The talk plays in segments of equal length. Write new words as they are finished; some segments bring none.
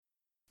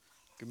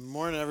Good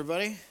morning,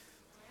 everybody.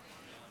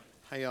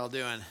 How y'all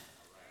doing?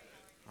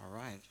 All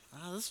right.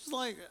 This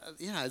is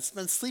it's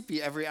been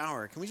sleepy every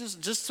hour. Can we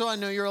just so I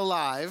know you're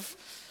alive,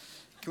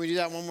 can we do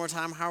that one more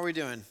time? How are we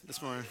doing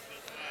this morning?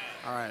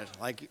 All right.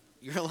 Like,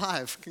 you're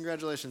alive.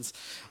 Congratulations.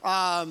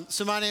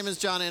 So my name is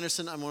John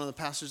Anderson. I'm one of the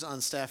pastors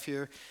on staff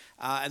here.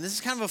 And this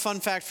is kind of a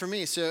fun fact for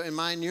me. So in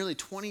my nearly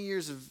 20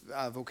 years of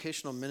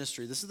vocational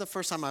ministry, this is the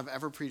first time I've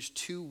ever preached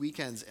 2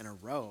 weekends in a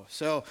row.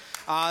 So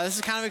this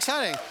is kind of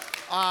exciting.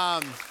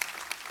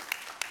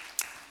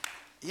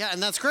 Yeah,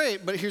 and that's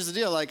great, but here's the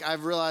deal. Like,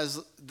 I've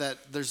realized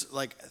that there's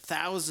like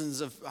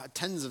tens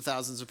of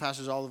thousands of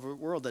pastors all over the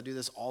world that do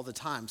this all the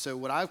time. So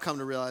what I've come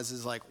to realize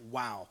is like,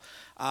 wow,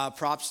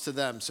 props to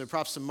them. So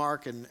props to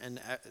Mark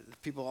and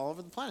people all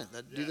over the planet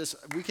that do this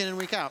week in and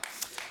week out.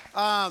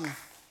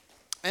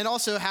 And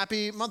also,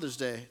 happy Mother's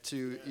Day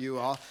to you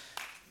all.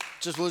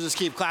 We'll just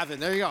keep clapping.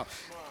 There you go.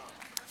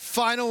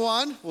 Final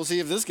one, we'll see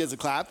if this gets a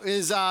clap,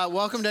 is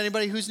welcome to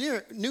anybody who's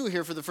new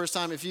here for the first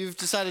time. If you've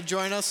decided to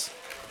join us,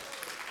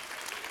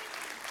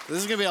 this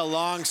is going to be a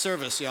long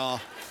service, y'all.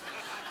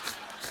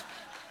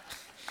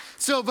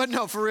 But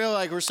no, for real,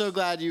 like, we're so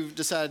glad you've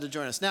decided to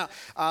join us. Now,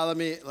 let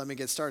me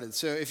get started.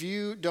 So if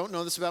you don't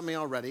know this about me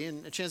already,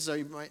 and chances are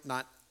you might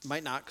not,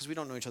 because we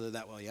don't know each other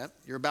that well yet.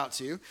 You're about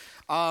to.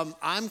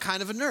 I'm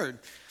kind of a nerd.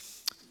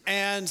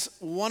 And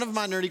one of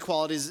my nerdy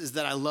qualities is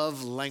that I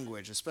love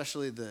language,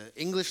 especially the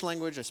English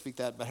language. I speak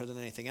that better than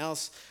anything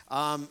else.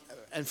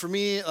 And for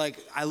me, like,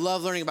 I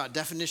love learning about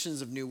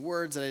definitions of new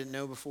words that I didn't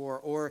know before,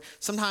 or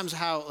sometimes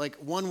how, like,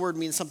 one word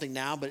means something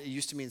now, but it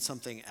used to mean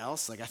something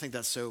else. Like, I think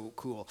that's so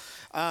cool.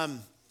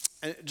 And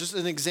just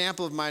an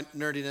example of my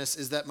nerdiness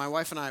is that my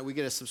wife and I, we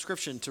get a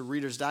subscription to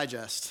Reader's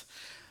Digest,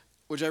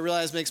 which I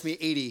realize makes me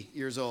 80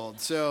 years old.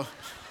 So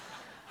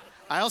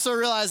I also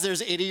realize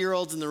there's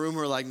 80-year-olds in the room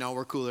who are like, no,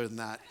 we're cooler than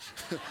that.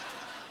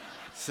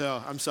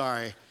 So I'm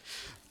sorry.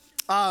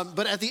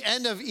 But at the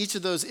end of each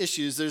of those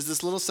issues, there's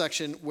this little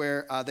section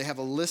where they have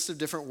a list of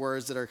different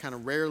words that are kind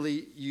of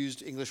rarely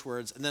used English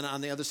words. And then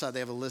on the other side, they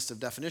have a list of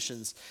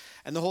definitions.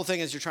 And the whole thing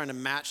is you're trying to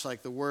match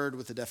like the word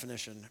with the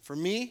definition. For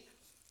me,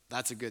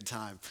 that's a good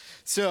time.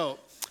 So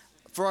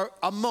for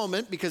a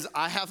moment, because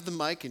I have the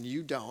mic and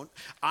you don't,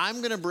 I'm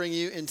going to bring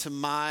you into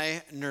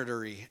my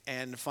nerdery.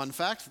 And fun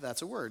fact,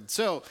 that's a word.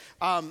 So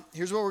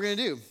here's what we're going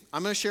to do.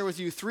 I'm going to share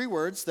with you 3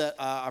 words that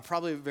are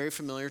probably very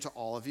familiar to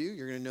all of you.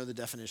 You're going to know the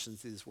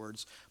definitions of these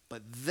words.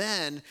 But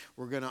then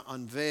we're going to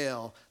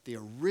unveil the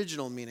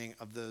original meaning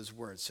of those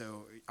words.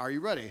 So are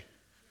you ready?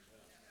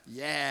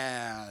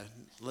 Yeah,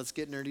 let's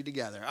get nerdy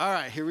together. All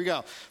right, here we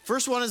go.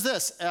 First one is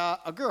this,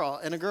 a girl.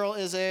 And a girl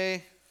is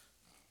a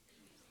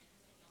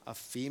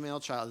female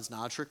child. Is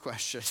not a trick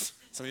question.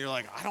 Some of you are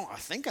like, I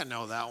think I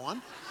know that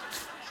one.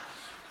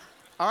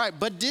 All right,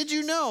 but did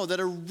you know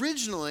that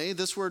originally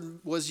this word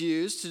was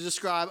used to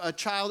describe a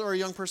child or a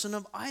young person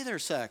of either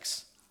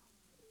sex?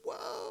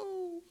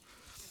 Whoa.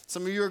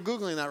 Some of you are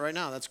Googling that right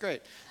now. That's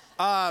great.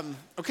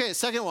 Okay,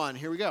 second one.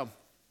 Here we go.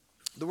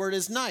 The word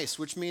is nice,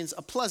 which means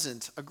a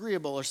pleasant,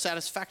 agreeable, or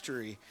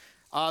satisfactory.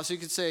 So you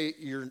could say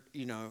you're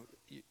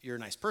a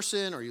nice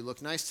person, or you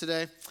look nice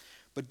today.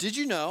 But did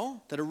you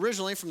know that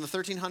originally from the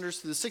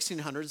 1300s to the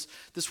 1600s,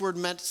 this word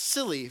meant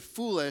silly,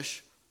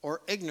 foolish,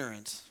 or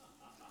ignorant?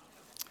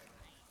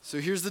 So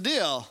here's the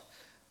deal.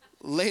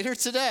 Later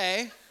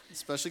today,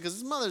 especially because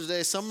it's Mother's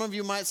Day, some of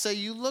you might say,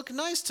 you look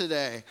nice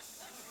today.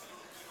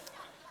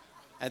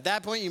 At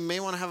that point, you may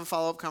want to have a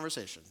follow-up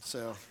conversation.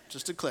 So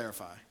just to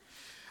clarify.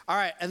 All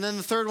right, and then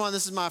the third one,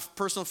 this is my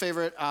personal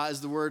favorite, is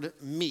the word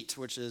meat,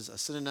 which is a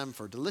synonym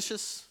for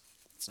delicious.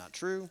 It's not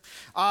true.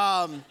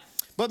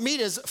 But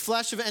meat is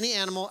flesh of any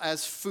animal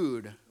as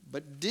food.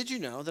 But did you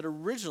know that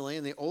originally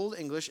in the Old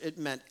English, it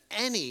meant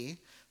any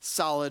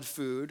solid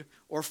food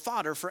or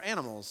fodder for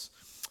animals?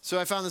 So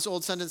I found this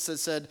old sentence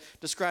that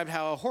described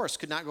how a horse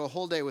could not go a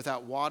whole day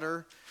without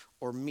water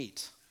or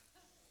meat.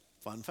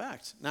 Fun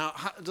fact. Now,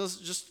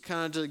 just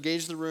kind of to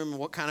gauge the room and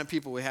what kind of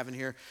people we have in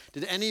here,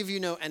 did any of you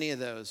know any of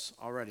those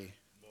already?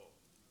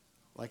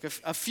 Like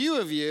a few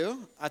of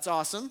you, that's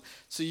awesome.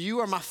 So you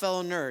are my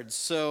fellow nerds.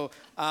 So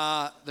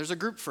there's a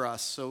group for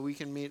us, so we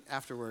can meet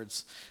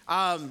afterwards.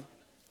 Now,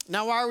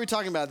 why are we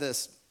talking about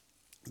this?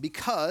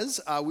 Because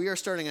we are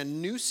starting a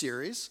new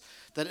series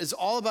that is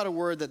all about a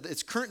word that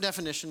its current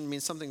definition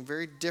means something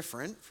very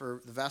different for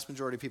the vast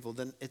majority of people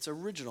than its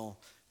original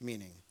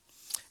meaning.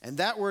 And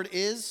that word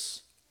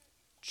is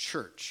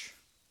church.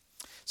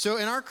 So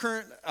in our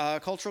current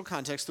cultural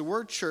context, the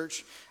word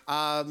church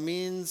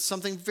means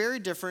something very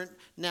different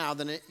now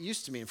than it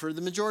used to mean. For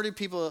the majority of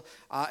people,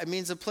 it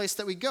means a place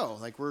that we go,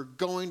 like we're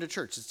going to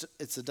church.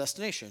 It's a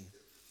destination.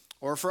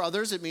 Or for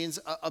others, it means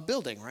a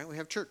building, right? We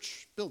have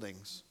church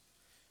buildings.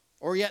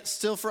 Or yet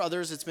still for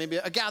others, it's maybe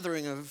a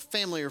gathering of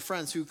family or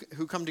friends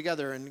who come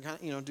together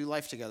and do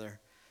life together.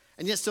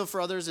 And yet still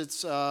for others,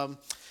 it's a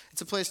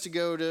place to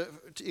go to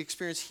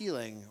experience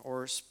healing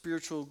or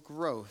spiritual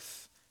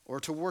growth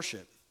or to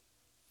worship.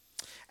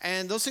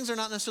 And those things are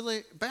not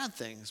necessarily bad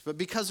things, but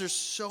because there's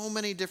so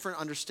many different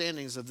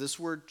understandings of this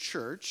word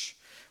church,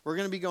 we're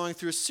going to be going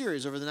through a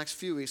series over the next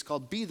few weeks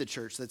called Be the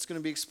Church that's going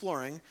to be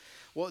exploring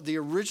what the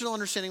original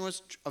understanding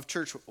of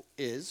church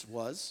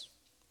was,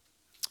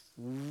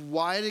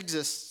 why it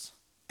exists,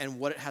 and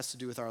what it has to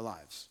do with our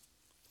lives.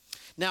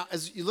 Now,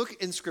 as you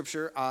look in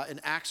Scripture,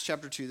 in Acts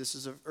chapter 2, this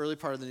is an early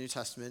part of the New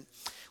Testament,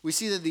 we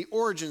see that the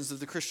origins of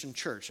the Christian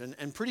church,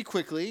 and pretty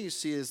quickly, you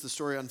see as the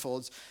story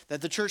unfolds,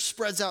 that the church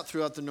spreads out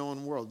throughout the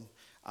known world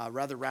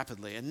rather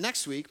rapidly. And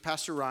next week,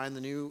 Pastor Ryan,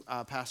 the new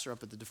pastor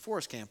up at the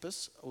DeForest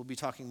campus, will be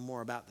talking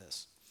more about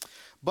this.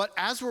 But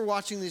as we're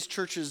watching these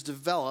churches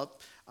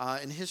develop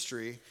in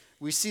history,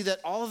 we see that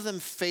all of them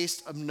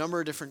faced a number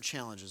of different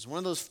challenges. One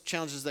of those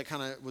challenges that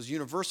kind of was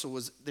universal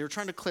was they were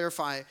trying to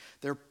clarify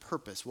their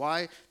purpose,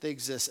 why they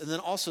exist, and then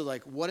also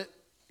like what it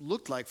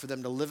looked like for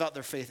them to live out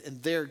their faith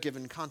in their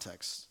given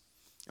context.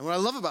 And what I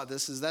love about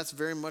this is that's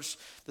very much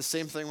the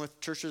same thing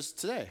with churches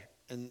today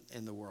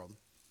in the world.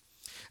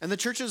 And the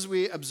churches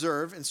we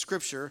observe in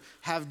Scripture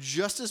have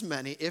just as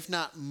many, if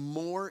not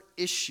more,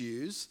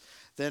 issues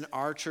than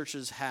our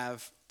churches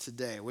have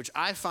today, which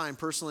I find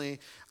personally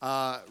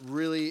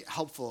really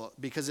helpful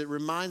because it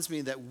reminds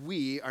me that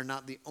we are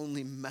not the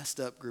only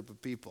messed up group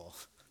of people.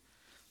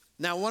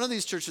 Now, one of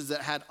these churches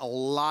that had a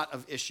lot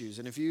of issues,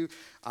 and if you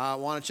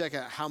want to check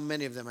out how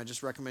many of them, I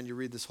just recommend you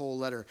read this whole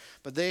letter,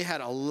 but they had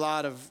a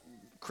lot of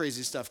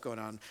crazy stuff going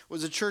on,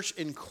 was a church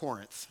in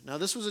Corinth. Now,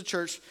 this was a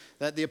church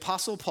that the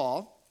Apostle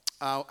Paul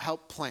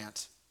helped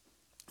plant.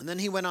 And then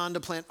he went on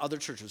to plant other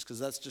churches because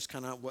that's just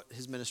kind of what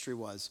his ministry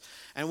was.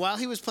 And while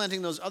he was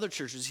planting those other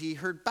churches, he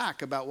heard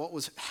back about what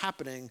was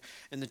happening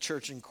in the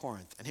church in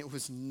Corinth, and it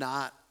was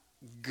not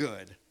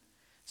good.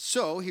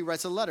 So he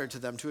writes a letter to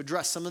them to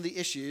address some of the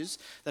issues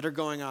that are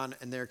going on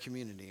in their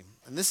community.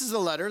 And this is a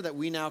letter that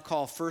we now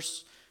call 1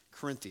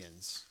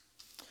 Corinthians.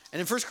 And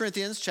in 1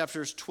 Corinthians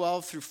chapters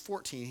 12 through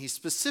 14, he's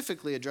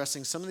specifically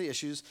addressing some of the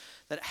issues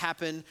that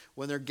happen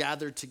when they're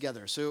gathered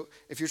together. So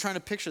if you're trying to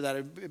picture that,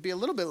 it'd be a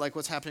little bit like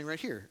what's happening right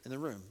here in the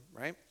room,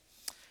 right?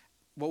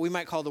 What we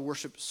might call the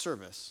worship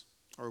service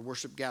or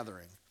worship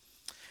gathering.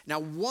 Now,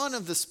 one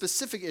of the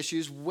specific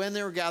issues when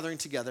they were gathering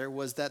together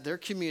was that their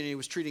community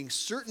was treating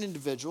certain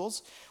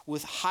individuals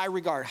with high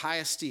regard, high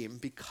esteem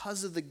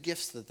because of the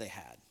gifts that they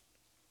had.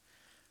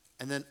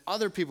 And then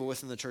other people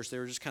within the church, they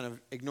were just kind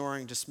of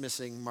ignoring,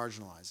 dismissing,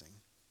 marginalizing.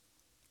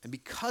 And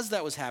because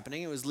that was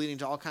happening, it was leading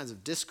to all kinds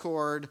of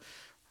discord,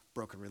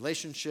 broken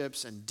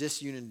relationships, and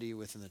disunity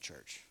within the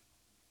church.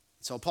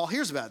 So Paul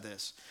hears about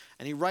this,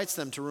 and he writes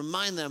them to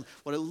remind them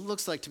what it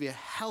looks like to be a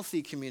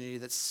healthy community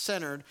that's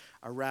centered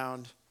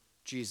around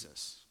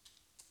Jesus.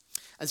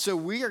 And so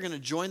we are going to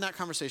join that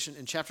conversation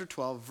in chapter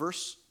 12,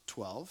 verse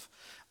 12.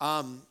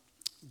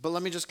 But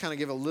let me just kind of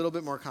give a little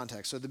bit more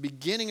context. So at the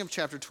beginning of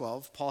chapter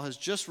 12, Paul has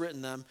just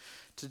written them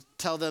to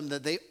tell them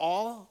that they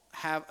all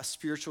have a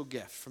spiritual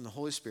gift from the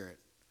Holy Spirit.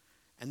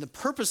 And the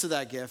purpose of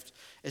that gift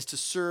is to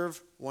serve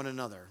one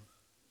another.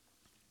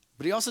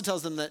 But he also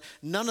tells them that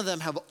none of them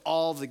have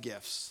all the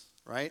gifts,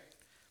 right?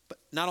 But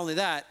not only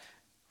that,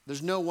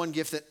 there's no one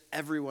gift that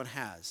everyone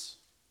has.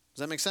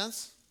 Does that make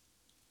sense?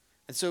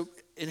 And so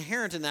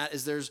inherent in that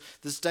is there's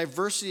this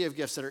diversity of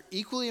gifts that are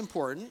equally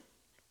important,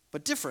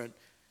 but different.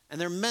 And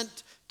they're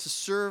meant to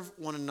serve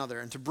one another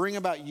and to bring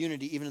about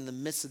unity even in the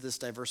midst of this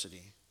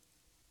diversity.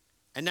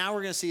 And now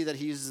we're going to see that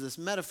he uses this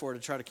metaphor to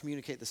try to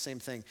communicate the same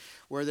thing,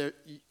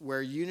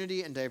 where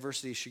unity and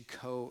diversity should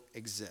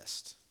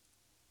coexist.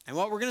 And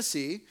what we're going to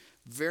see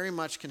very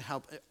much can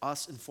help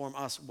us inform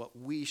us what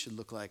we should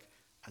look like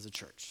as a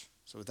church.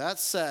 So with that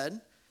said,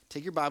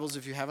 take your Bibles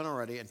if you haven't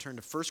already and turn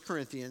to 1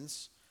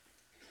 Corinthians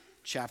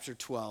chapter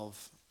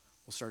 12.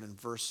 We'll start in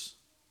verse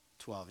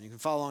 12. And you can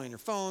follow along in your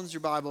phones,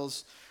 your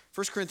Bibles.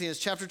 1 Corinthians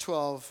chapter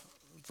 12,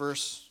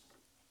 verse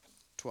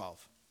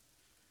 12.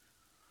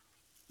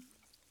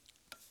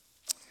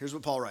 Here's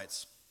what Paul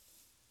writes.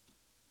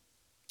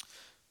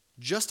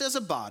 Just as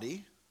a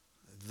body,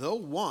 though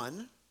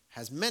one,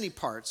 has many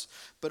parts,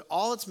 but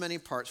all its many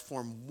parts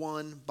form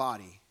one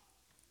body,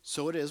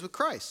 so it is with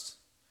Christ.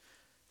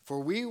 For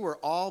we were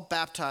all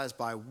baptized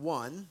by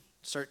one,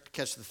 start to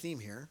catch the theme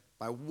here,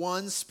 by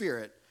one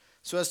Spirit,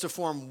 so as to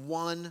form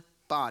one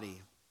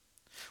body.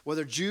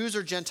 Whether Jews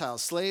or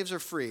Gentiles, slaves or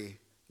free,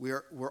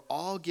 we're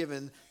all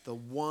given the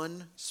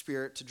one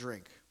Spirit to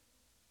drink.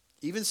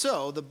 Even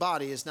so, the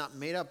body is not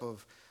made up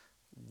of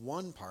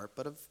one part,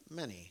 but of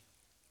many.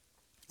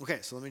 Okay,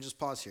 so let me just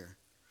pause here.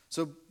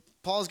 So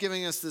Paul's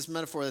giving us this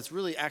metaphor that's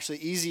really actually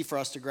easy for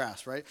us to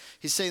grasp, right?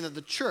 He's saying that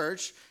the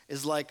church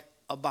is like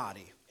a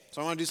body.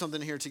 So I want to do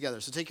something here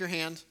together. So take your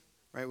hand,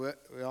 right?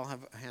 We all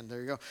have a hand.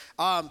 There you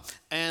go.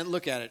 And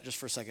look at it just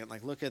for a second.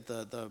 Like look at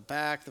the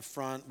back, the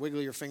front,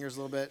 wiggle your fingers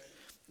a little bit.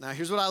 Now,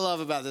 here's what I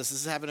love about this.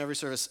 This has happened every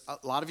service. A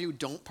lot of you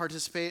don't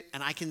participate,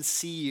 and I can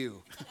see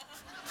you.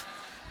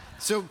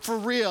 So for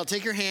real,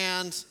 take your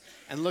hand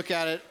and look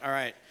at it. All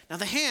right. Now,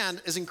 the hand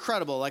is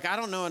incredible. Like, I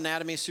don't know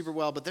anatomy super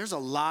well, but there's a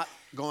lot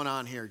going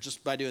on here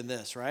just by doing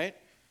this, right?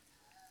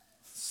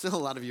 Still, a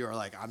lot of you are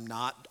like, I'm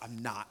not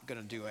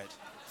going to do it.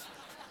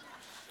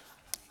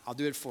 I'll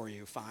do it for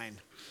you. Fine.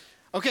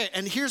 Okay,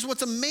 and here's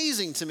what's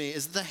amazing to me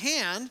is the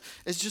hand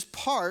is just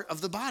part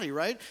of the body,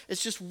 right?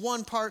 It's just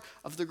one part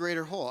of the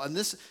greater whole. And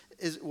this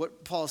is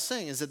what Paul is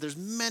saying, is that there's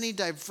many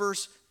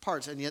diverse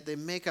parts, and yet they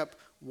make up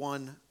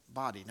one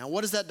body. Now,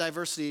 what does that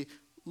diversity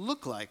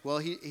look like? Well,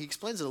 he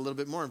explains it a little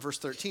bit more in verse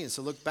 13,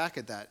 so look back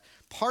at that.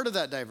 Part of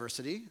that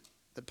diversity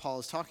that Paul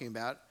is talking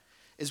about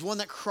is one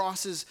that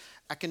crosses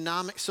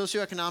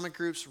socioeconomic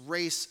groups,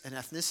 race, and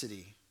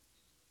ethnicity.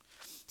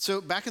 So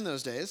back in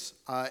those days,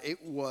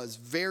 it was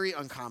very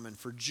uncommon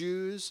for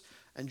Jews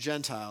and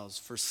Gentiles,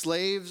 for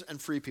slaves and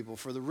free people,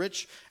 for the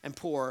rich and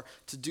poor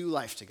to do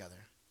life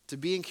together, to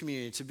be in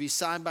community, to be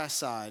side by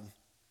side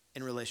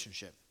in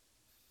relationship.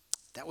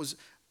 That was,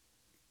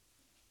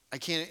 I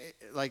can't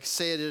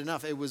say it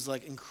enough, it was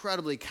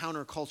incredibly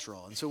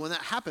countercultural. And so when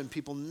that happened,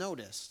 people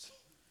noticed.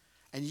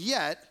 And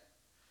yet,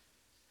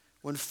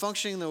 when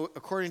functioning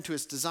according to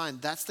its design,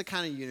 that's the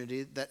kind of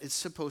unity that is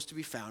supposed to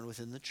be found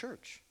within the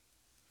church.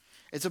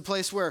 It's a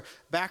place where,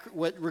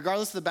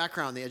 regardless of the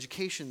background, the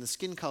education, the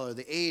skin color,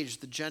 the age,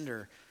 the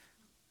gender,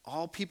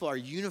 all people are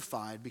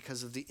unified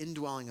because of the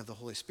indwelling of the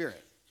Holy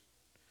Spirit.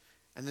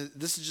 And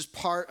this is just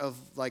part of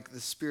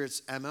the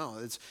Spirit's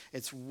MO.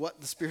 It's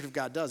what the Spirit of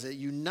God does. It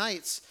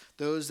unites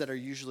those that are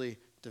usually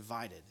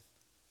divided.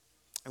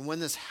 And when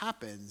this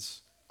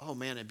happens, oh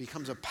man, it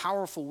becomes a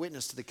powerful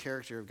witness to the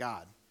character of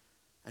God.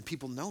 And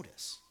people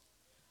notice.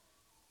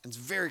 And it's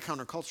very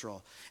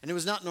countercultural. And it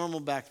was not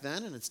normal back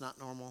then, and it's not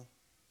normal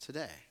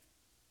today.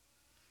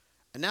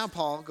 And now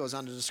Paul goes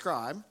on to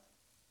describe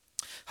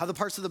how the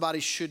parts of the body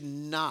should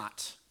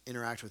not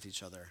interact with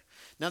each other.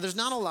 Now, there's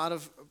not a lot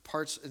of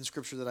parts in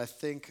Scripture that I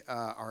think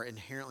are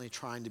inherently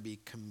trying to be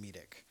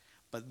comedic,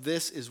 but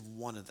this is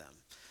one of them.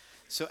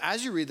 So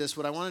as you read this,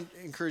 what I want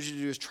to encourage you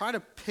to do is try to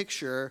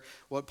picture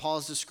what Paul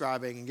is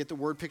describing and get the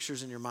word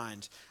pictures in your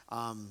mind.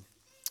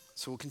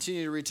 So we'll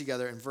continue to read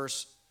together in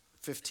verse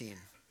 15.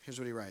 Here's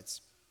what he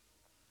writes.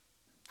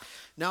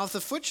 Now, if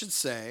the foot should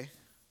say,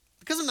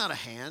 because I'm not a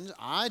hand,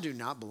 I do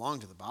not belong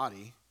to the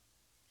body,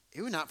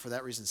 it would not for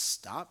that reason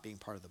stop being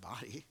part of the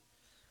body.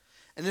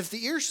 And if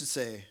the ear should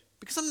say,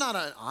 because I'm not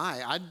an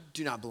eye, I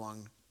do not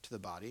belong to the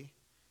body,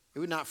 it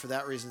would not for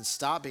that reason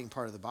stop being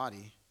part of the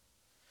body.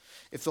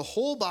 If the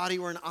whole body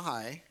were an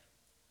eye,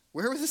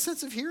 where would the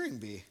sense of hearing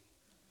be?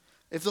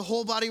 If the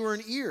whole body were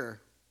an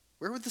ear,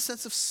 where would the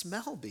sense of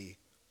smell be?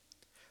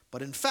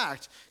 But in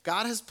fact,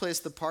 God has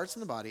placed the parts in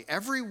the body,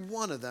 every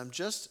one of them,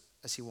 just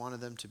as he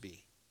wanted them to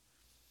be.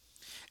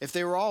 If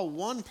they were all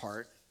one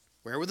part,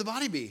 where would the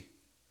body be?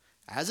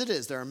 As it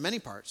is, there are many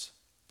parts,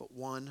 but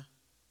one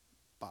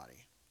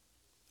body.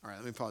 All right,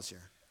 let me pause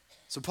here.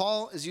 So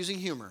Paul is using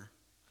humor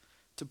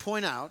to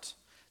point out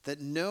that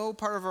no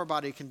part of our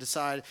body can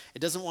decide it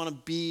doesn't want to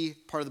be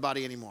part of the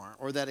body anymore,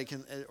 or that it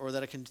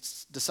can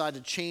decide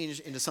to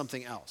change into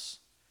something else.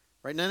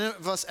 Right? None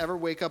of us ever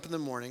wake up in the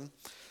morning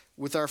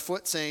with our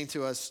foot saying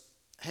to us,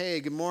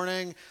 "Hey, good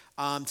morning.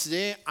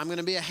 Today I'm going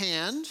to be a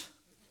hand,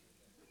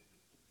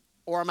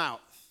 or I'm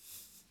out."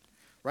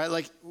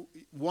 Right?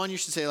 One, you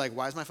should say,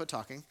 why is my foot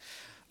talking?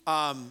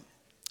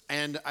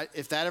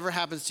 If that ever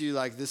happens to you,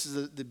 this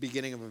is the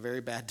beginning of a very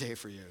bad day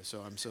for you,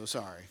 so I'm so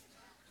sorry.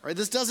 Right?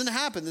 This doesn't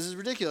happen. This is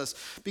ridiculous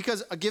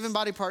because a given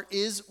body part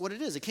is what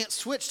it is. It can't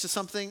switch to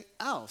something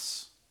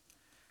else.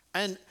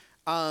 And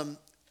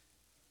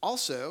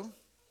also,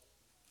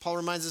 Paul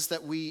reminds us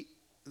that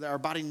our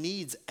body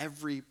needs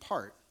every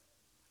part.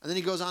 And then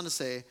he goes on to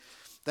say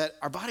that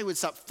our body would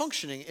stop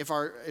functioning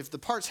if the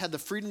parts had the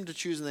freedom to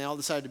choose and they all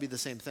decided to be the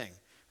same thing.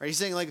 Right? He's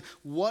saying,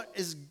 what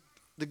is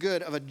the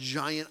good of a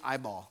giant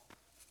eyeball?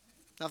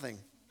 Nothing.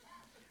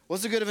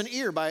 What's the good of an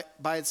ear by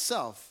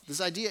itself? This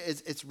idea,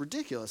 it's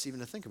ridiculous even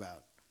to think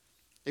about.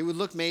 It would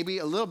look maybe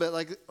a little bit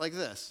like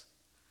this.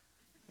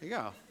 There you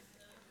go.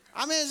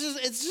 I mean,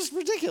 it's just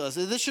ridiculous.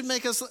 This should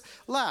make us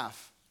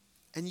laugh.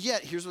 And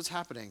yet, here's what's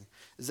happening,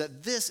 is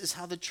that this is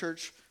how the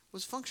church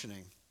was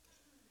functioning.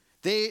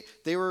 They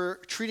were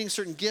treating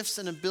certain gifts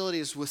and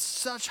abilities with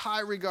such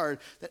high regard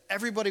that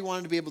everybody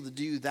wanted to be able to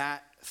do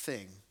that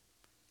thing.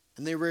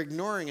 And they were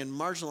ignoring and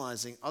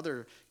marginalizing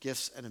other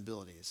gifts and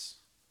abilities.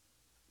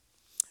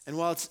 And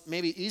while it's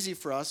maybe easy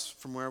for us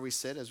from where we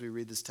sit as we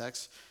read this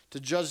text to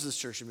judge this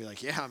church and be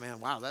like, yeah, man,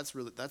 wow,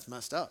 that's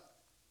messed up.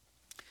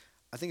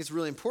 I think it's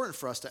really important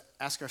for us to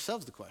ask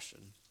ourselves the question,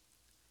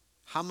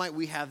 how might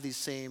we have these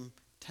same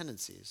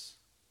tendencies?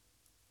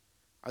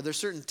 Are there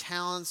certain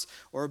talents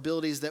or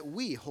abilities that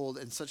we hold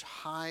in such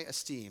high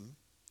esteem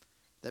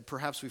that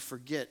perhaps we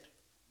forget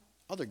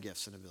other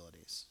gifts and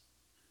abilities?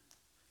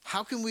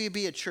 How can we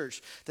be a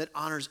church that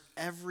honors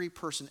every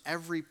person,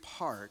 every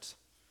part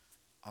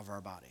of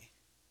our body?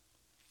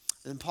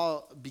 And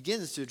Paul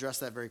begins to address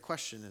that very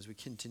question as we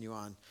continue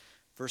on.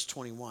 Verse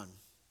 21,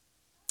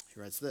 he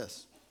writes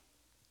this.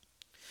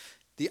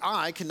 The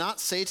eye cannot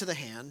say to the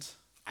hand,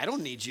 I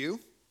don't need you.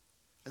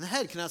 And the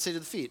head cannot say to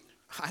the feet,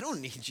 I don't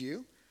need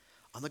you.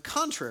 On the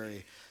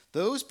contrary,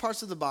 those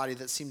parts of the body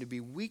that seem to be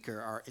weaker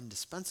are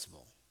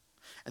indispensable.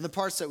 And the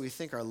parts that we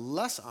think are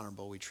less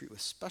honorable we treat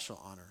with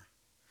special honor.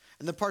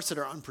 And the parts that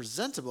are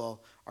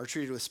unpresentable are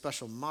treated with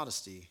special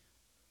modesty,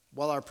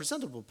 while our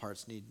presentable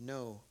parts need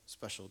no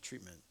special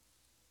treatment.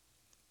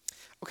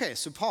 Okay,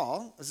 so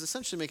Paul is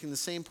essentially making the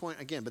same point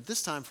again, but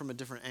this time from a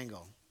different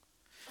angle.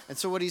 And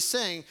so what he's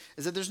saying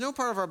is that there's no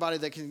part of our body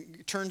that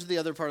can turn to the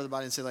other part of the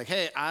body and say like,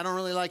 hey, I don't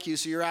really like you,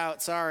 so you're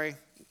out, sorry,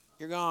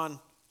 you're gone.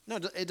 No,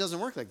 it doesn't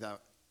work like that.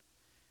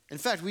 In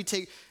fact, we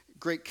take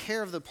great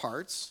care of the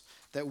parts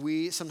that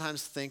we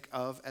sometimes think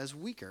of as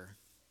weaker.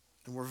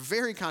 And we're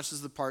very conscious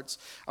of the parts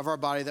of our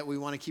body that we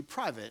want to keep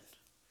private.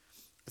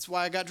 That's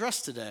why I got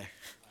dressed today.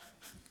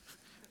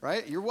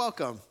 Right? You're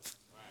welcome.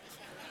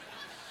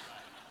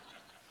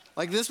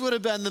 Like this would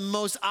have been the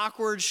most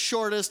awkward,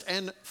 shortest,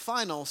 and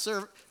final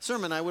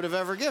sermon I would have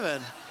ever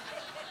given.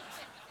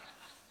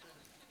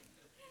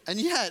 And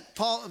yet,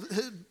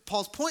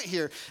 Paul's point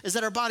here is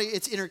that our body,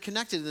 it's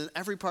interconnected and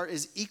every part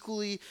is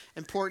equally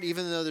important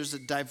even though there's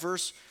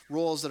diverse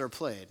roles that are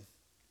played.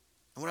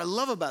 And what I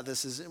love about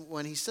this is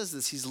when he says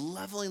this, he's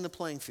leveling the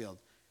playing field.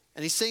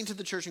 And he's saying to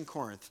the church in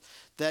Corinth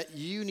that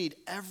you need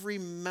every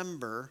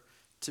member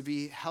to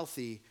be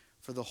healthy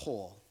for the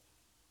whole.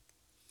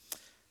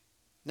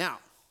 Now,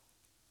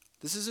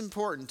 this is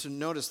important to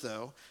notice,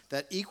 though,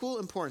 that equal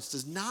importance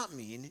does not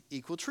mean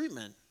equal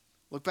treatment.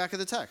 Look back at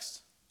the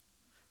text.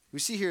 We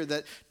see here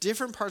that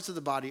different parts of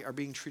the body are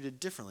being treated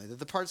differently, that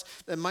the parts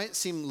that might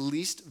seem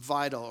least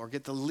vital or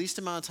get the least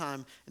amount of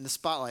time in the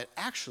spotlight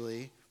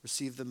actually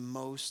receive the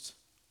most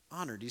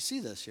honor. Do you see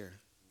this here?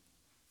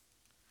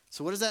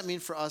 So what does that mean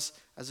for us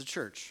as a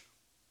church?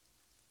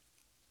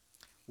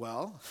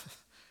 Well,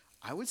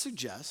 I would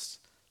suggest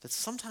that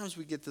sometimes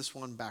we get this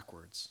one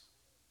backwards.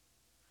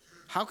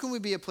 How can we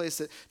be a place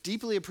that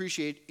deeply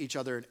appreciate each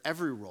other in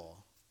every role,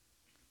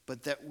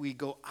 but that we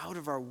go out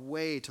of our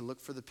way to look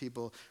for the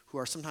people who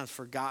are sometimes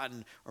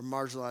forgotten or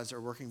marginalized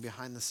or working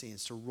behind the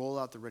scenes to roll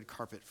out the red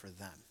carpet for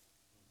them?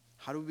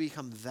 How do we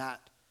become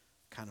that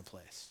kind of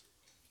place?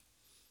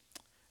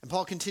 And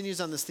Paul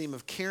continues on this theme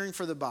of caring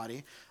for the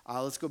body.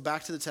 Let's go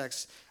back to the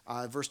text,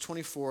 verse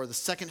 24, the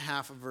second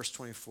half of verse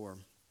 24.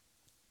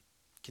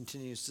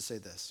 Continues to say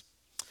this.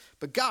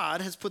 But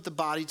God has put the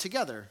body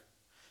together,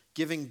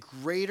 giving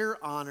greater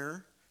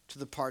honor to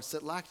the parts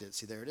that lacked it.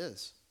 See, there it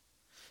is.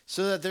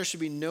 So that there should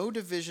be no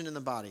division in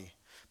the body,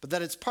 but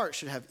that its parts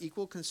should have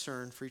equal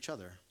concern for each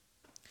other.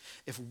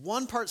 If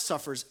one part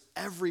suffers,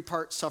 every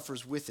part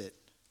suffers with it.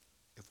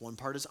 If one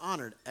part is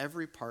honored,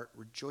 every part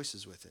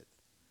rejoices with it.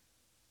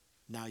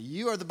 Now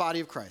you are the body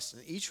of Christ,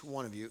 and each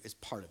one of you is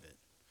part of it.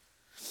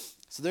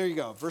 So there you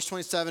go. Verse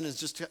 27 is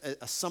just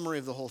a summary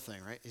of the whole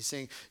thing, right? He's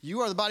saying,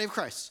 you are the body of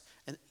Christ,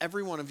 and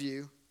every one of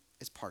you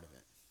is part of it.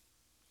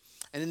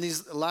 And in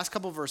these last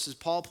couple of verses,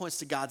 Paul points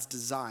to God's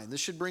design. This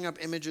should bring up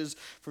images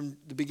from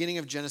the beginning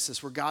of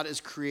Genesis where God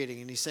is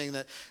creating. And he's saying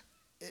that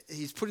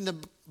he's putting the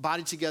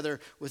body together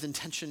with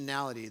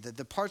intentionality, that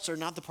the parts are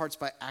not the parts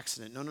by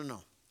accident. No.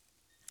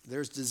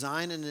 There's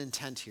design and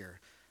intent here.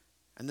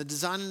 And the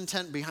design and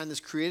intent behind this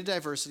created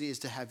diversity is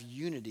to have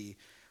unity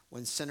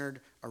when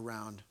centered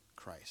around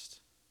Christ,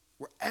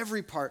 where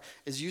every part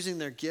is using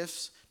their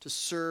gifts to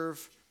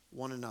serve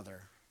one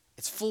another.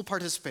 It's full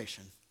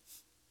participation.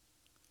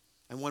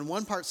 And when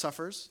one part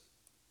suffers,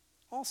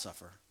 all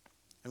suffer.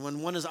 And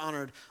when one is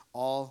honored,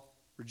 all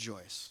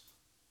rejoice.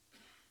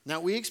 Now,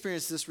 we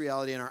experience this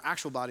reality in our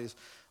actual bodies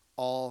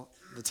all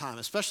the time,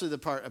 especially the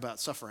part about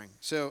suffering.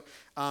 So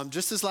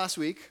just this last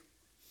week,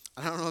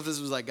 I don't know if this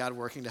was like God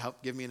working to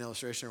help give me an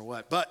illustration or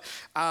what, but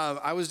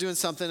I was doing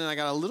something and I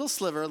got a little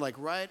sliver like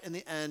right in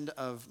the end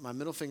of my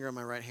middle finger on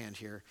my right hand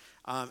here.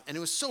 And it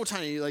was so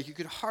tiny, like you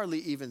could hardly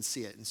even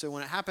see it. And so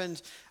when it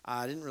happened,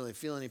 I didn't really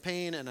feel any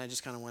pain and I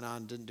just kind of went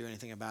on, didn't do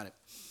anything about it.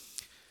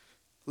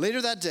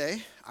 Later that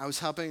day, I was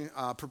helping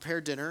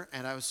prepare dinner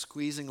and I was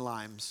squeezing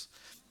limes.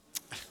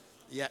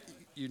 Yeah,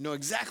 you know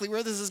exactly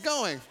where this is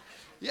going.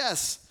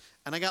 Yes.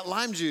 And I got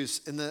lime juice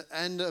in the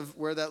end of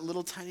where that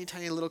little tiny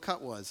little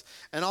cut was.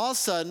 And all of a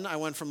sudden, I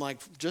went from like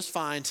just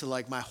fine to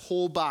like my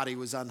whole body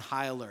was on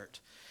high alert.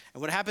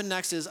 And what happened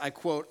next is, I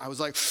quote, I was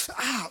like,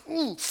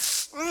 ooh,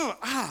 ooh,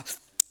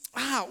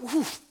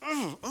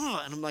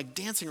 and I'm like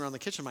dancing around the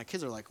kitchen. My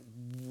kids are like,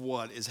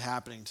 what is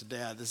happening to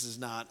Dad? This is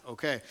not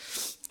okay.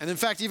 And in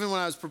fact, even when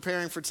I was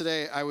preparing for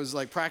today, I was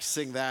like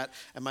practicing that.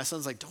 And my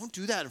son's like, don't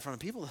do that in front of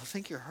people. They'll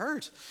think you're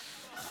hurt.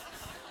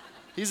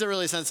 He's a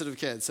really sensitive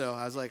kid, so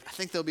I was like, I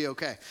think they'll be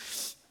okay.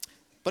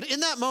 But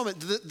in that moment,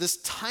 this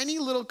tiny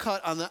little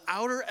cut on the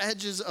outer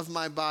edges of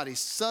my body,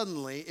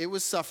 suddenly it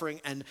was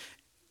suffering, and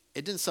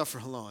it didn't suffer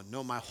alone.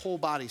 No, my whole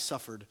body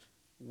suffered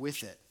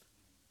with it.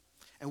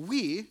 And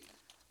we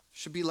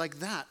should be like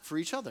that for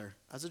each other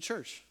as a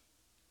church.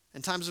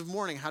 In times of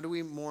mourning, how do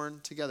we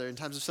mourn together? In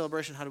times of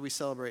celebration, how do we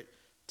celebrate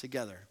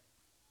together?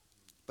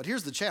 But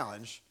here's the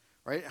challenge,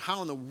 right?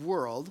 How in the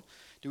world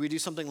do we do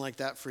something like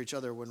that for each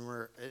other when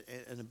we're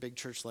in a big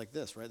church like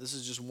this, right? This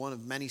is just one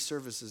of many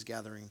services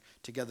gathering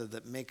together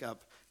that make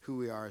up who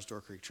we are as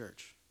Door Creek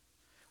Church.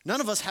 None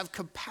of us have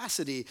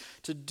capacity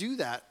to do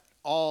that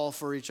all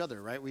for each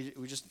other, right? We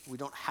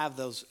don't have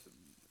those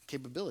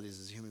capabilities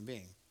as a human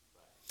being.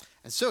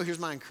 And so here's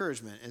my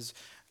encouragement is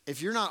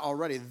if you're not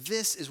already,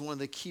 this is one of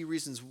the key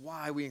reasons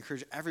why we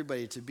encourage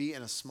everybody to be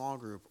in a small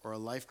group or a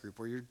life group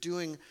where you're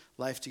doing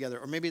life together,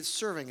 or maybe it's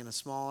serving in a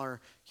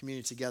smaller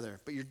community together,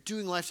 but you're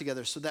doing life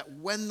together so that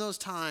when those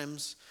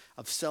times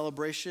of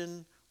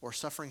celebration or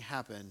suffering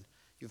happen,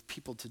 you have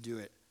people to do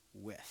it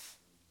with,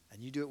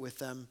 and you do it with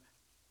them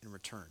in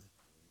return.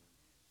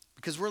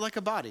 Because we're like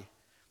a body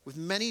with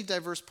many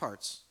diverse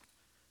parts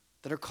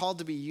that are called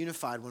to be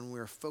unified when we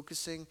are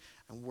focusing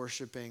and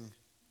worshiping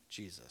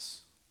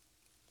Jesus.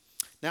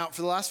 Now,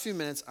 for the last few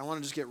minutes, I want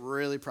to just get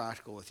really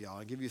practical with y'all.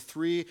 I'll give you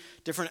 3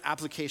 different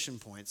application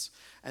points.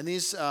 And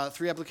these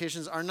 3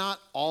 applications are not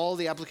all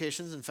the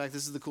applications. In fact,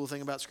 this is the cool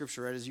thing about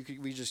Scripture, right? Is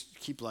we just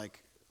keep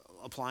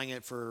applying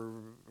it for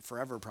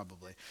forever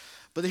probably.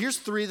 But here's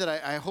 3 that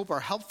I hope are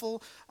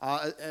helpful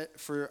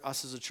for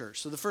us as a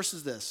church. So the first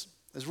is this,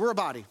 is we're a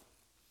body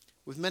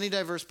with many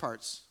diverse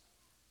parts.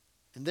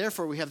 And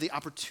therefore, we have the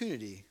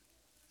opportunity,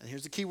 and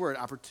here's the key word,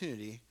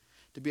 opportunity,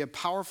 to be a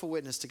powerful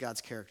witness to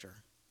God's character.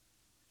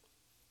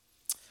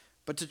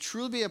 But to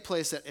truly be a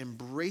place that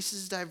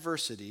embraces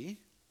diversity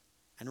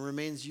and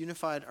remains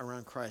unified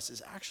around Christ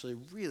is actually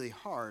really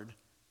hard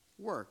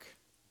work.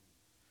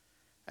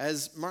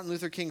 As Martin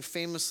Luther King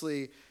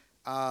famously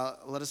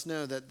let us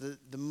know, that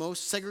the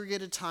most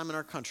segregated time in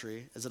our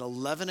country is at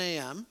 11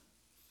 a.m.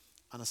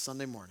 on a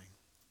Sunday morning.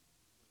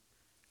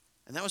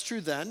 And that was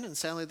true then, and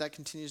sadly that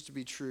continues to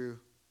be true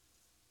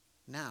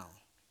now.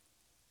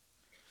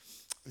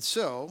 And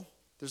so,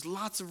 there's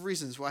lots of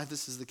reasons why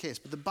this is the case.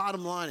 But the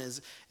bottom line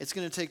is, it's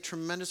going to take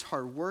tremendous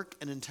hard work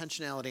and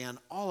intentionality on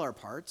all our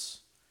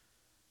parts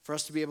for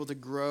us to be able to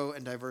grow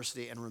in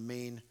diversity and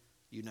remain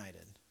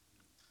united.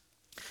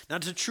 Now,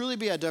 to truly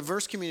be a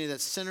diverse community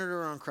that's centered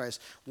around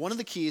Christ, one of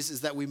the keys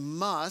is that we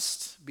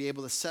must be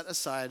able to set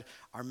aside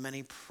our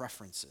many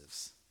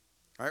preferences.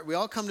 All right, we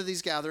all come to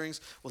these gatherings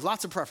with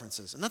lots of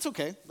preferences, and that's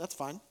okay. That's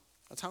fine.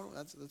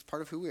 That's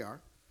part of who we are.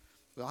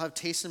 We all have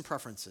tastes and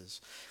preferences.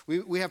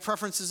 We have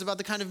preferences about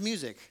the kind of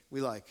music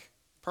we like,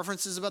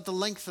 preferences about the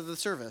length of the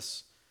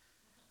service,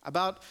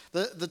 about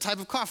the type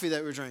of coffee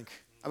that we drink,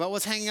 about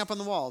what's hanging up on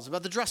the walls,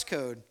 about the dress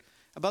code,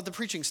 about the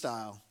preaching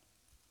style,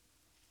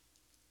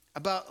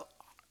 about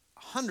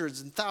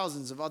hundreds and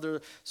thousands of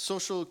other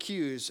social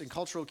cues and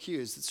cultural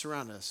cues that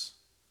surround us,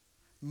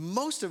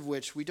 most of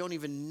which we don't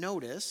even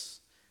notice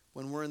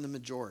when we're in the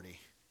majority.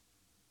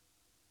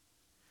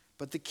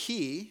 But the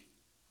key,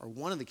 or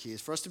one of the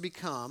keys, for us to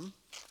become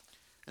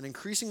an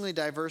increasingly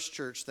diverse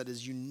church that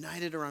is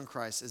united around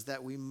Christ is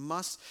that we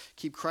must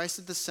keep Christ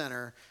at the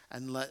center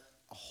and let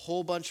a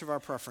whole bunch of our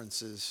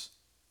preferences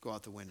go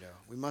out the window.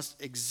 We must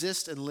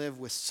exist and live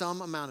with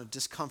some amount of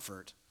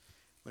discomfort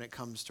when it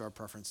comes to our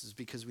preferences,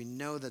 because we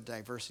know that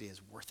diversity is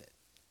worth it.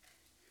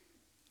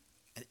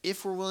 And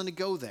if we're willing to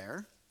go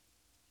there,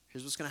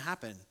 here's what's going to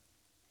happen,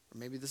 or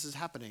maybe this is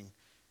happening,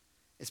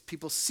 is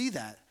people see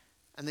that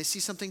and they see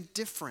something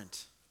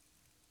different.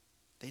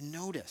 They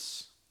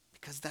notice,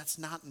 because that's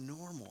not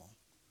normal.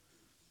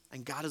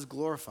 And God is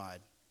glorified.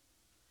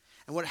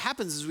 And what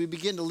happens is we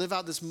begin to live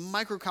out this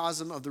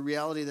microcosm of the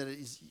reality that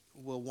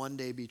will one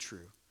day be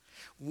true.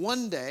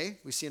 One day,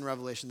 we see in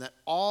Revelation, that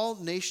all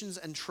nations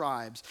and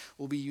tribes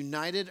will be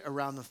united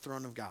around the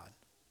throne of God.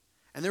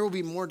 And there will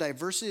be more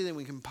diversity than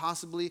we can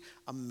possibly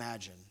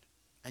imagine,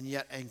 and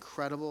yet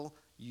incredible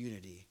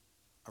unity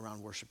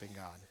around worshiping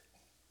God.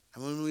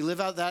 And when we live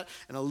out that,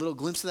 and a little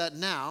glimpse of that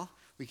now,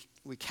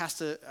 we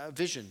cast a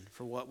vision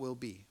for what will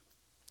be.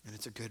 And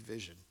it's a good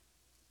vision.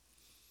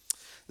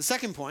 The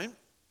second point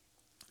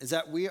is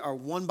that we are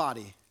one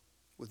body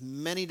with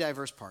many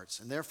diverse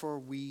parts, and therefore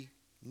we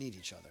need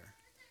each other.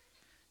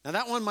 Now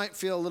that one might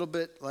feel a little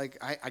bit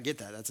like, I get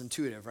that, that's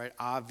intuitive, right?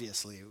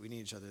 Obviously we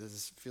need each other.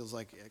 This feels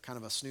like kind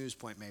of a snooze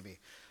point maybe.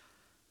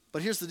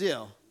 But here's the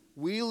deal.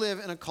 We live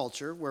in a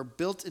culture where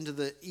built into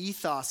the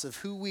ethos of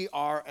who we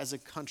are as a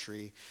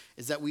country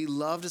is that we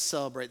love to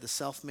celebrate the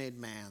self-made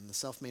man, the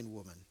self-made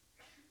woman.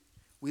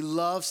 We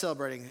love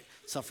celebrating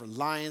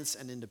self-reliance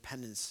and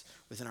independence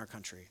within our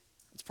country.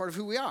 It's part of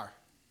who we are.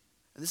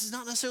 And this is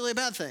not necessarily a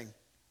bad thing,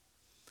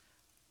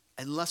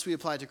 unless we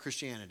apply it to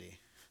Christianity.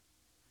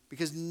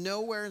 Because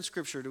nowhere in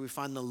Scripture do we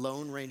find the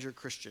Lone Ranger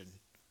Christian.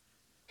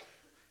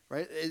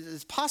 Right?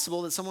 It's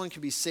possible that someone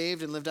can be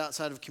saved and lived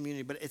outside of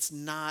community, but it's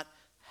not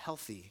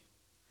healthy.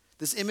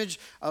 This image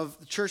of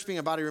the church being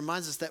a body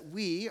reminds us that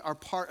we are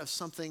part of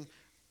something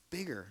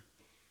bigger.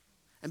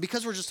 And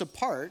because we're just a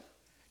part,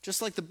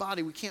 just like the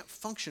body, we can't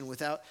function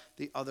without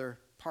the other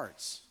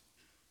parts.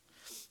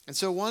 And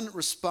so one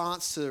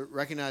response to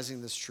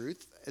recognizing this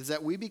truth is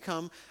that we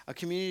become a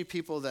community of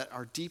people that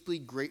are deeply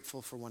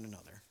grateful for one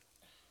another.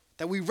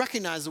 That we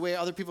recognize the way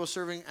other people are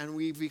serving, and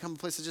we become a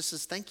place that just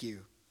says thank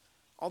you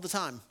all the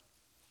time.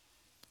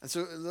 And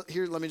so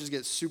here, let me just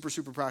get super,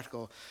 super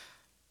practical.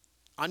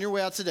 On your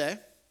way out today,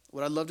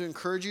 what I'd love to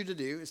encourage you to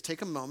do is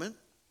take a moment,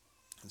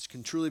 this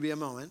can truly be a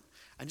moment,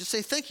 and just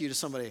say thank you to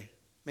somebody.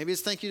 Maybe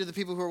it's thank you to the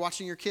people who are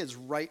watching your kids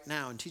right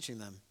now and teaching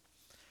them.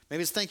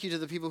 Maybe it's thank you to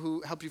the people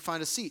who helped you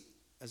find a seat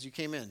as you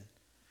came in.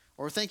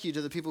 Or thank you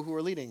to the people who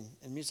are leading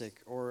in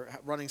music or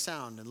running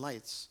sound and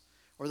lights.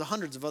 or the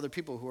hundreds of other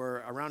people who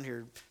are around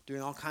here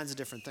doing all kinds of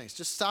different things.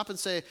 Just stop and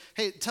say,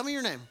 hey, tell me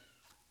your name.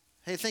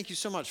 Hey, thank you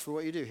so much for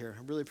what you do here.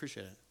 I really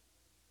appreciate it.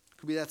 It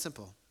could be that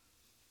simple.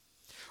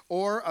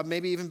 Or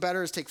maybe even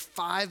better is take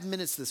 5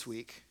 minutes this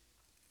week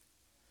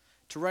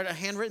to write a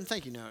handwritten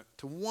thank you note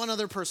to one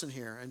other person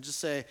here and just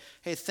say,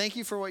 hey, thank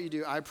you for what you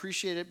do. I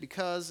appreciate it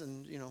because,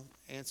 and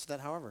answer that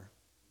however.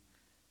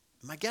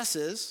 My guess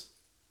is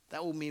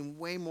that will mean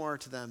way more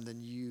to them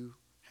than you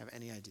have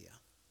any idea.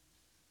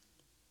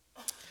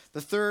 The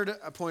third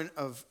point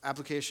of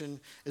application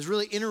is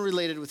really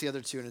interrelated with the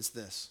other two, and it's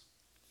this.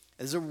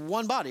 There's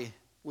one body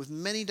with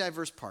many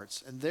diverse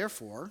parts, and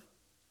therefore,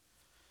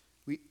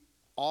 we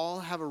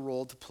all have a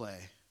role to play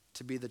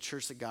to be the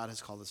church that God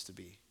has called us to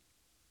be.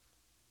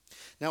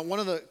 Now, one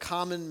of the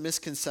common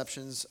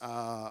misconceptions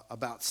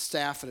about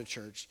staff at a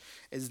church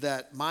is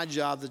that my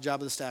job, the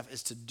job of the staff,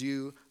 is to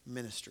do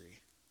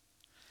ministry.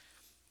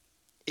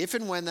 If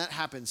and when that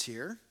happens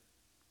here,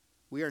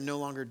 we are no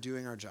longer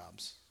doing our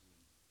jobs.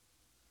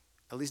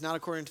 At least not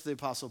according to the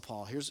Apostle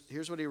Paul.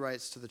 Here's what he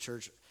writes to the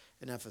church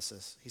in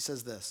Ephesus. He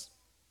says this.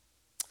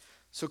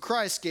 So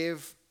Christ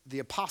gave the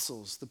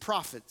apostles, the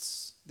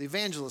prophets, the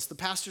evangelists, the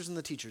pastors, and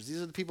the teachers.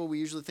 These are the people we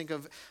usually think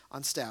of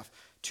on staff.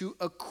 To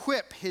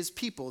equip his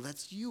people,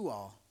 that's you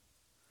all,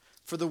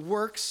 for the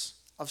works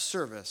of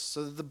service,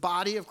 so that the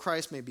body of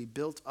Christ may be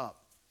built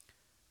up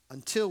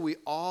until we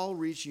all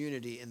reach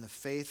unity in the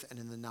faith and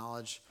in the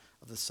knowledge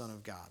of the Son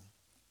of God.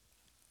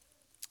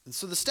 And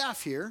so the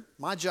staff here,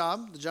 my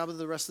job, the job of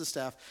the rest of the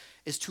staff,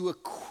 is to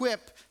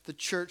equip the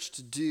church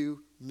to do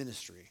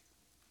ministry.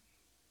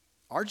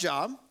 Our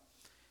job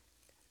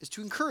is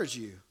to encourage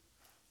you,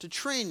 to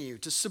train you,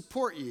 to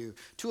support you,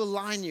 to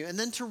align you, and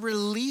then to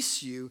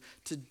release you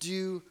to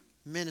do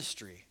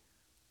ministry.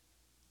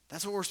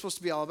 That's what we're supposed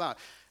to be all about.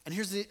 And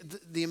here's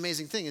the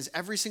amazing thing is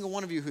every single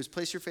one of you who's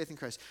placed your faith in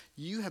Christ,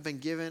 you have been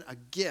given a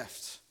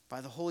gift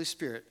by the Holy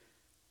Spirit,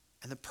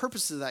 and the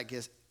purpose of that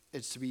gift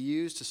is to be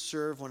used to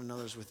serve one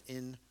another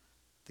within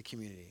the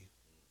community.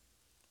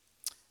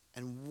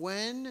 And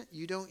when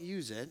you don't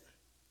use it,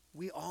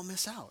 we all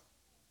miss out.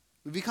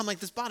 We become like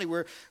this body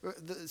where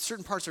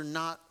certain parts are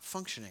not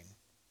functioning.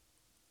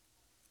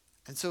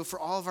 And so for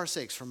all of our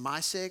sakes, for my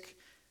sake,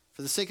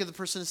 for the sake of the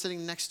person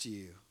sitting next to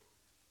you,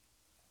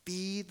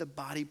 be the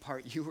body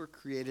part you were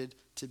created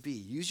to be.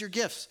 Use your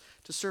gifts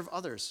to serve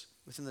others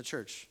within the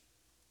church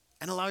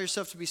and allow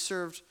yourself to be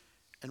served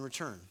in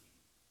return.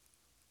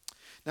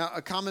 Now,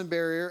 a common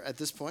barrier at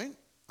this point,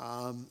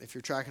 if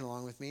you're tracking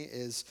along with me,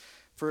 is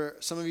for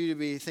some of you to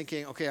be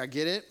thinking, okay, I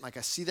get it. Like,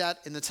 I see that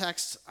in the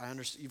text. I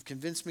understand. You've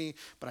convinced me,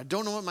 but I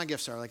don't know what my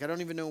gifts are. Like, I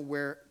don't even know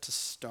where to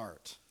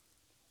start.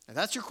 If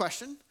that's your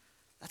question,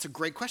 that's a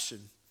great question.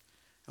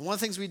 And one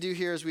of the things we do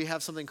here is we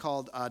have something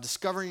called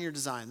Discovering Your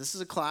Design. This is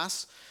a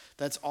class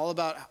that's all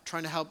about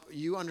trying to help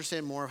you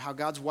understand more of how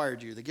God's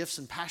wired you, the gifts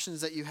and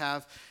passions that you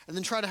have, and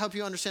then try to help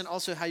you understand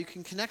also how you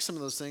can connect some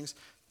of those things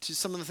to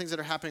some of the things that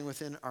are happening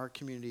within our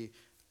community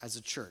as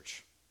a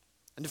church.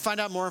 And to find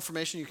out more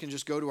information, you can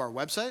just go to our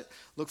website,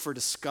 look for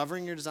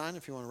Discovering Your Design,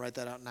 if you want to write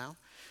that out now.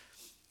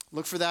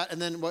 Look for that, and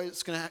then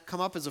what's going to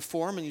come up is a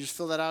form, and you just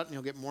fill that out, and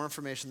you'll get more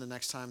information the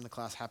next time the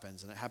class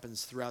happens. And it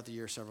happens throughout the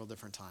year several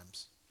different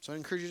times. So I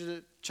encourage you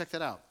to check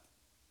that out.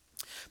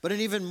 But an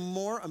even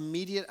more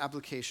immediate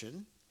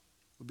application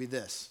would be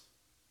this.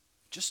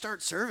 Just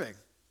start serving.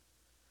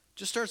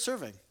 Just start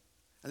serving.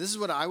 And this is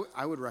what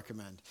I would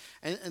recommend.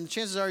 And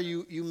chances are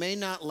you may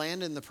not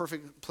land in the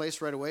perfect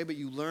place right away, but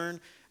you learn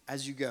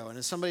as you go. And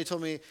as somebody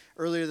told me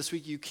earlier this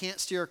week, you can't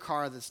steer a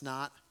car that's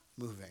not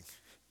moving.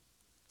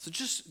 So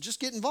just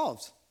get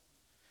involved.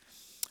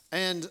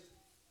 And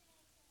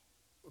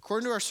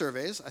according to our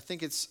surveys, I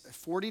think it's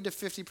 40 to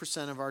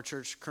 50% of our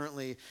church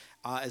currently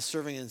is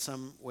serving in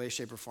some way,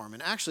 shape, or form.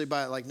 And actually,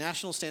 by like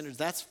national standards,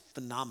 that's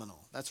phenomenal.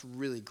 That's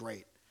really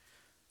great.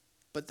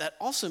 But that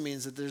also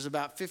means that there's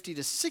about 50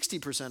 to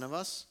 60% of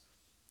us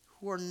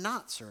who are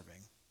not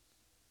serving.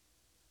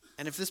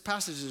 And if this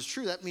passage is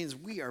true, that means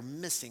we are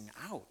missing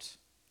out.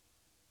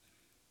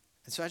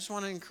 And so I just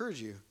want to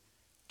encourage you,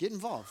 get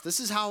involved. This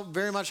is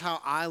very much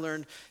how I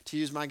learned to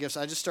use my gifts.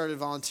 I just started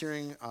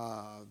volunteering,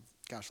 a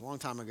long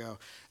time ago.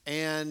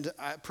 And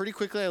pretty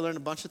quickly I learned a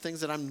bunch of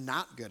things that I'm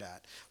not good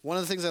at. One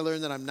of the things I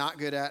learned that I'm not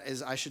good at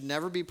is I should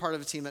never be part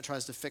of a team that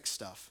tries to fix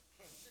stuff.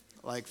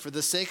 Like, for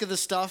the sake of the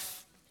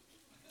stuff,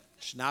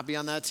 should not be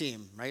on that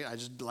team, right?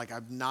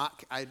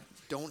 I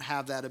don't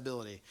have that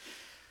ability.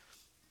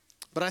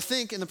 But I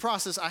think in the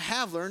process, I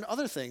have learned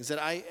other things that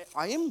I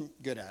am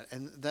good at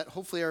and that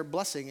hopefully are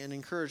blessing and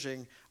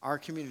encouraging our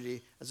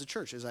community as a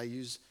church as I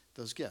use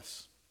those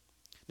gifts.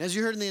 And as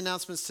you heard in the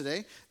announcements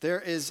today, there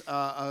is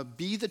a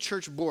Be the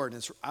Church board.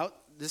 And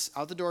it's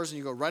out the doors, and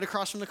you go right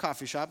across from the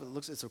coffee shop.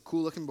 It's a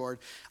cool looking board.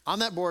 On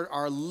that board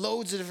are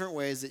loads of different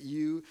ways that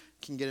you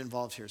can get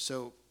involved here.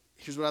 So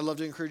here's what I'd love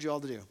to encourage you all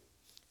to do.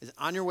 Is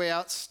on your way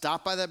out,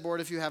 stop by that board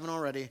if you haven't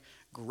already,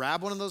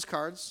 grab one of those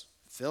cards,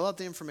 fill out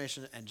the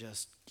information, and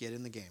just get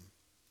in the game.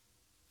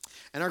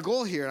 And our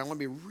goal here, and I want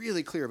to be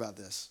really clear about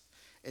this,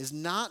 is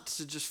not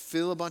to just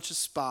fill a bunch of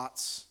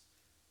spots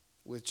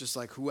with just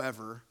like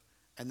whoever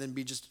and then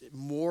be just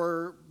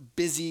more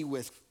busy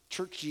with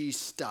churchy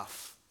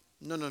stuff.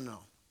 No, no, no.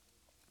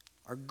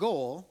 Our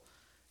goal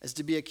is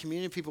to be a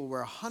community of people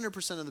where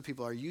 100% of the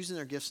people are using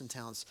their gifts and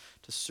talents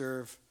to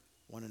serve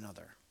one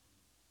another.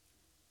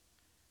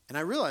 And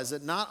I realize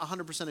that not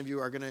 100% of you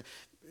are going to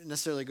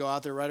necessarily go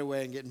out there right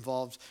away and get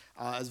involved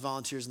as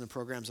volunteers in the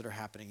programs that are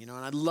happening. And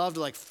I'd love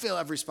to fill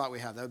every spot we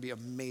have. That would be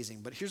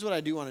amazing. But here's what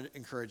I do want to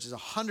encourage is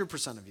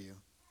 100% of you,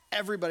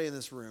 everybody in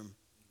this room,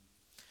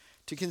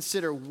 to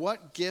consider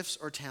what gifts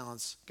or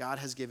talents God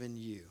has given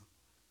you.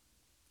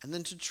 And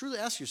then to truly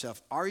ask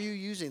yourself, are you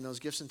using those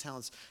gifts and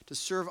talents to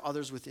serve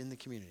others within the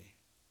community?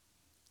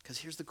 Because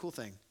here's the cool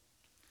thing.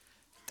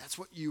 That's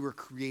what you were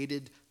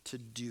created to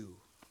do.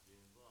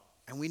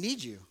 And we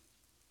need you.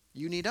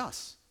 You need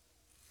us.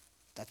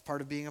 That's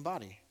part of being a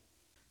body.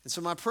 And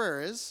so my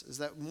prayer is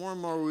that more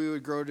and more we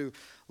would grow to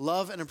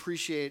love and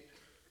appreciate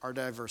our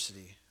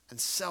diversity and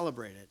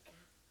celebrate it.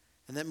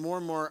 And that more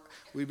and more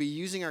we'd be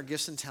using our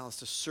gifts and talents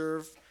to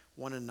serve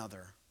one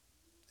another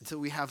until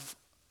we have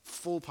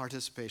full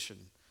participation,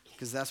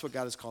 because that's what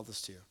God has called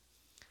us to.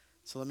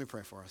 So let me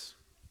pray for us.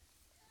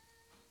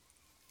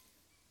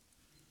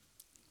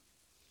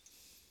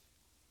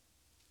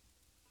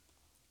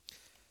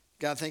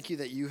 God, thank you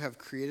that you have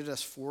created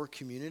us for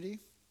community,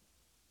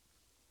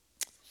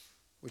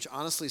 which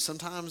honestly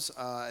sometimes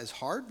is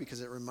hard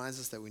because it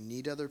reminds us that we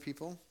need other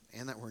people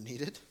and that we're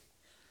needed.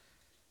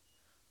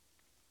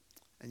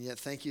 And yet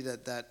thank you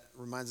that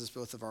reminds us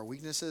both of our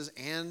weaknesses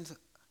and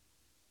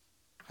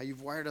how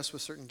you've wired us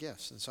with certain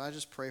gifts. And so I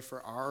just pray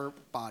for our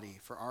body,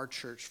 for our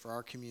church, for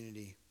our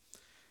community,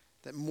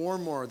 that more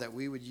and more that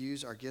we would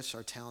use our gifts,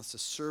 our talents to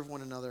serve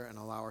one another and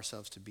allow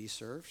ourselves to be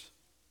served.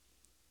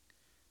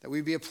 That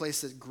we'd be a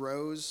place that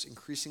grows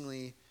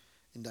increasingly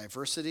in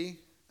diversity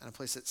and a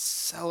place that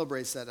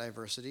celebrates that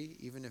diversity,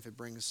 even if it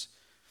brings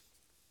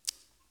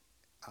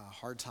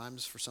hard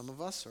times for some of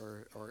us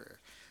or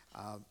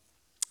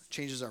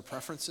changes our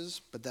preferences,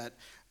 but that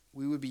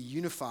we would be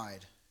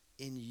unified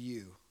in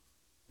you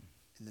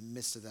in the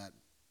midst of that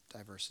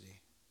diversity.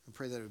 I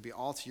pray that it would be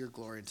all to your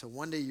glory until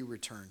one day you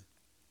return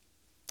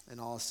and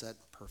all is set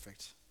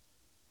perfect.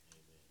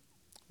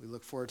 Amen. We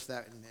look forward to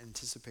that in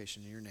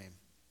anticipation in your name.